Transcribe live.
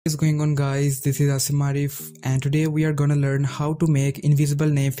What is going on, guys? This is Asim Arif, and today we are gonna learn how to make invisible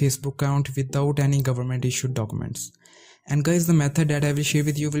name Facebook account without any government issued documents. And guys, the method that I will share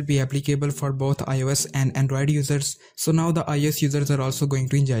with you will be applicable for both iOS and Android users. So now the iOS users are also going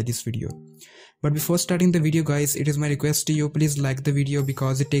to enjoy this video. But before starting the video, guys, it is my request to you, please like the video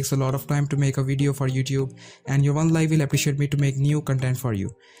because it takes a lot of time to make a video for YouTube, and your one like will appreciate me to make new content for you.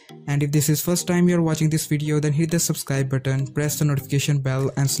 And if this is first time you are watching this video, then hit the subscribe button, press the notification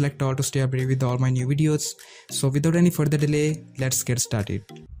bell and select all to stay updated with all my new videos. So without any further delay, let's get started.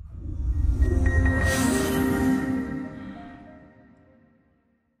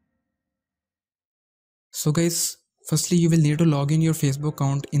 So guys, firstly you will need to log in your Facebook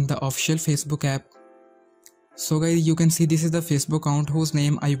account in the official Facebook app. So guys, you can see this is the Facebook account whose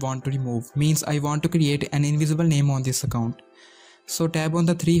name I want to remove, means I want to create an invisible name on this account. So tap on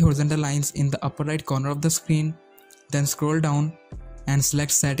the three horizontal lines in the upper right corner of the screen, then scroll down and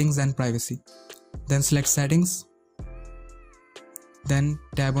select settings and privacy. Then select settings, then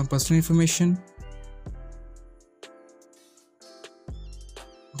tap on personal information,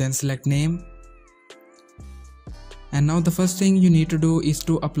 then select name. And now the first thing you need to do is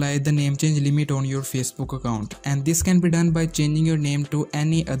to apply the name change limit on your Facebook account, and this can be done by changing your name to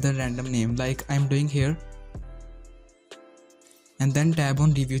any other random name like I'm doing here, and then tap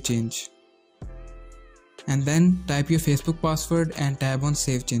on review change, and then type your Facebook password and tap on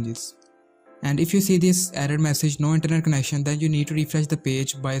save changes. And if you see this error message no internet connection, then you need to refresh the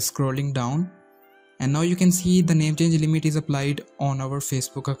page by scrolling down. And now you can see the name change limit is applied on our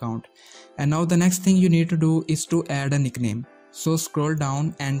Facebook account. And now the next thing you need to do is to add a nickname. So scroll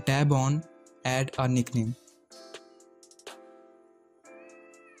down and tab on add a nickname.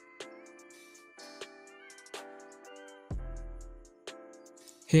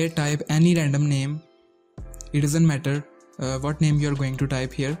 Here type any random name. It doesn't matter what name you are going to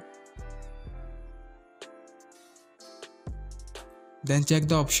type here. Then check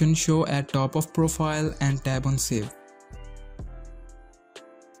the option show at top of profile and tap on save.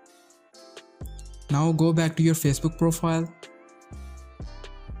 Now go back to your Facebook profile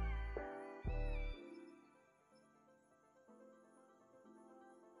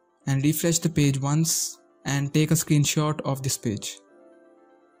and refresh the page once and take a screenshot of this page.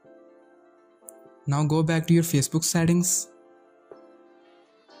 Now go back to your Facebook settings,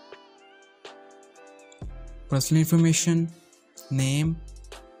 personal information, name,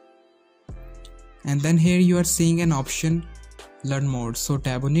 and then here you are seeing an option learn more, so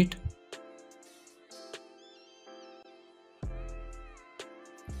tap on it.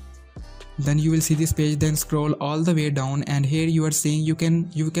 Then you will see this page, then scroll all the way down and here you are seeing you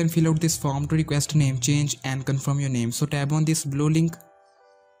can fill out this form to request a name change and confirm your name. So tap on this blue link.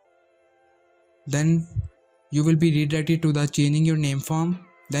 Then you will be redirected to the changing your name form.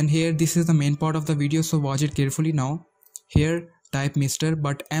 Then here this is the main part of the video, so watch it carefully now. Here type Mr.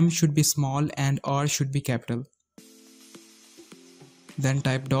 but M should be small and R should be capital. Then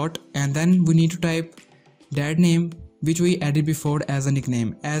type dot, and then we need to type that name which we added before as a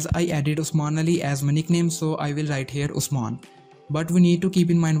nickname. As I added Usman Ali as my nickname, so I will write here Usman. But we need to keep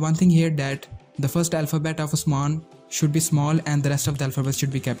in mind one thing here, that the first alphabet of Usman should be small and the rest of the alphabet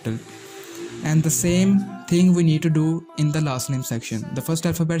should be capital. And the same thing we need to do in the last name section. The first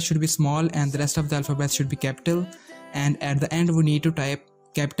alphabet should be small and the rest of the alphabet should be capital. And at the end we need to type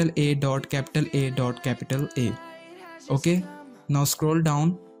capital A dot capital A dot capital A. Okay, now scroll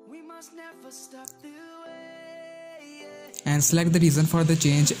down and select the reason for the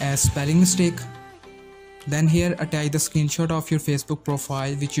change as spelling mistake. Then here attach the screenshot of your Facebook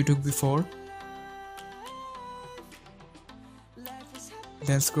profile which you took before.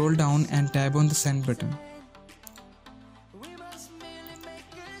 Then scroll down and tap on the send button.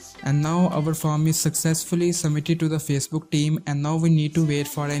 And now our form is successfully submitted to the Facebook team, and now we need to wait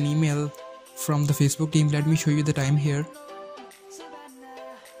for an email from the Facebook team. Let me show you the time here.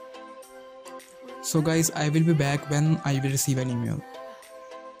 So guys, I will be back when I will receive an email.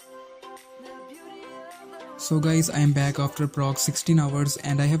 So guys, I am back after approx 16 hours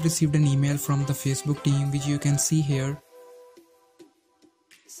and I have received an email from the Facebook team which you can see here.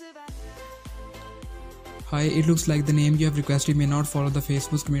 Hi, it looks like the name you have requested may not follow the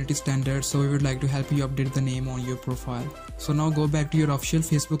Facebook's community standards, so we would like to help you update the name on your profile. So now go back to your official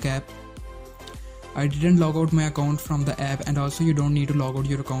Facebook app. I didn't log out my account from the app, and also you don't need to log out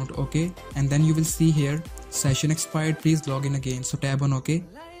your account, okay? And then you will see here session expired, please log in again, so tap on OK.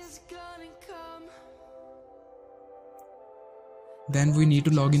 Then we need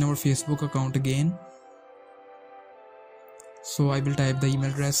to log in our Facebook account again. So I will type the email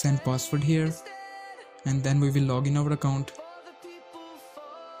address and password here, and then we will log in our account.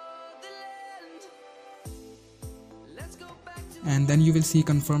 and then you will see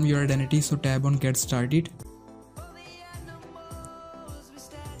confirm your identity, so tap on get started.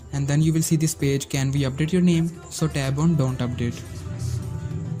 And then you will see this page, can we update your name, so tap on don't update.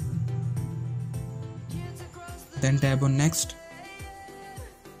 Then tap on next.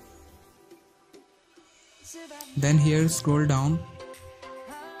 Then here scroll down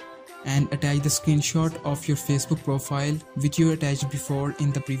and attach the screenshot of your Facebook profile which you attached before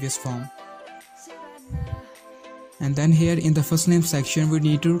in the previous form. And then here in the first name section we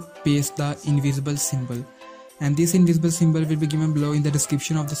need to paste the invisible symbol, and this invisible symbol will be given below in the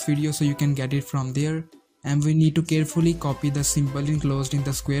description of this video, so you can get it from there. And we need to carefully copy the symbol enclosed in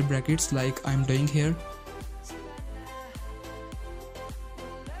the square brackets like I'm doing here.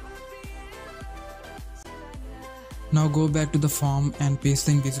 Now go back to the form and paste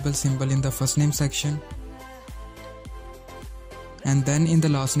the invisible symbol in the first name section. And then in the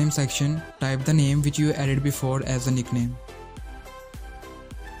last name section, type the name which you added before as a nickname.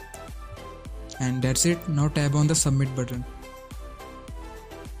 And that's it. Now tap on the submit button.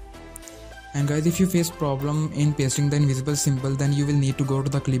 And guys, if you face problem in pasting the invisible symbol, then you will need to go to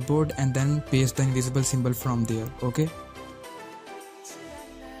the clipboard and then paste the invisible symbol from there, okay?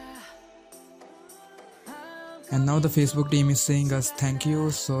 And now the Facebook team is saying us thank you,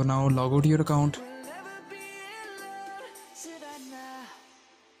 so now log out to your account.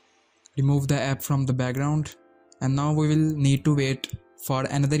 Remove the app from the background, and now we will need to wait for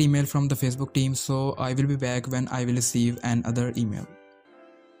another email from the Facebook team, so I will be back when I will receive another email.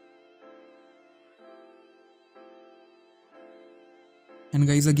 And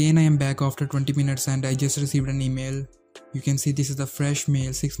guys, again I am back after 20 minutes and I just received an email. You can see this is the fresh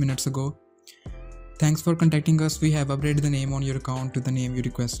mail 6 minutes ago. Thanks for contacting us. We have updated the name on your account to the name you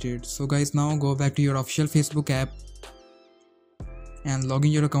requested. So guys, now go back to your official Facebook app and log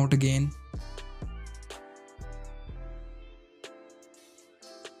in your account again.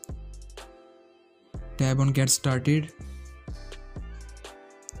 Tab on get started.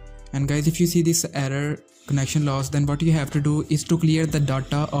 And guys, if you see this error connection lost, then what you have to do is to clear the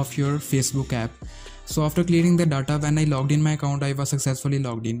data of your Facebook app. So after clearing the data, when I logged in my account, I was successfully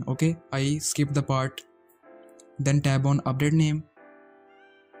logged in. Okay, I skipped the part. Then tab on update name.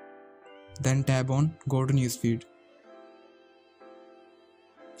 Then tab on go to newsfeed.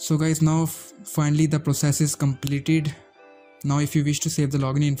 So guys, now finally the process is completed. Now if you wish to save the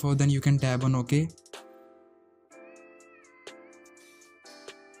login info, then you can tab on OK.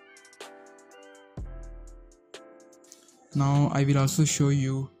 Now I will also show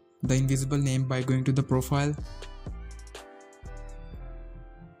you the invisible name by going to the profile.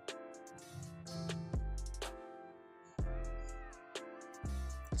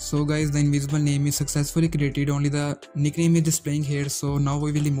 So guys, the invisible name is successfully created, only the nickname is displaying here. So now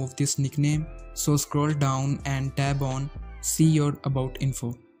we will remove this nickname. So scroll down and tab on see your about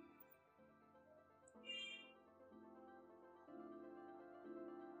info.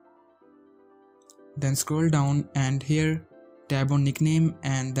 Then scroll down and here tab on nickname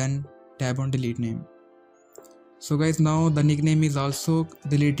and then tab on delete name. So guys, now the nickname is also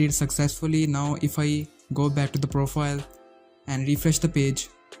deleted successfully. Now if I go back to the profile and refresh the page,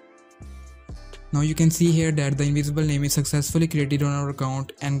 now you can see here that the invisible name is successfully created on our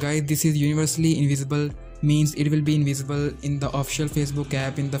account. And guys, this is universally invisible, means it will be invisible in the official Facebook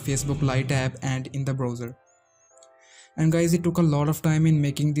app, in the Facebook Lite app and in the browser. And guys, it took a lot of time in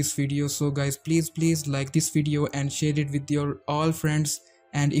making this video, so guys, please like this video and share it with your all friends.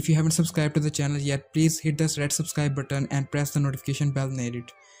 And if you haven't subscribed to the channel yet, please hit the red subscribe button and press the notification bell near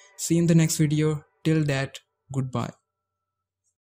it. See you in the next video. Till that, goodbye.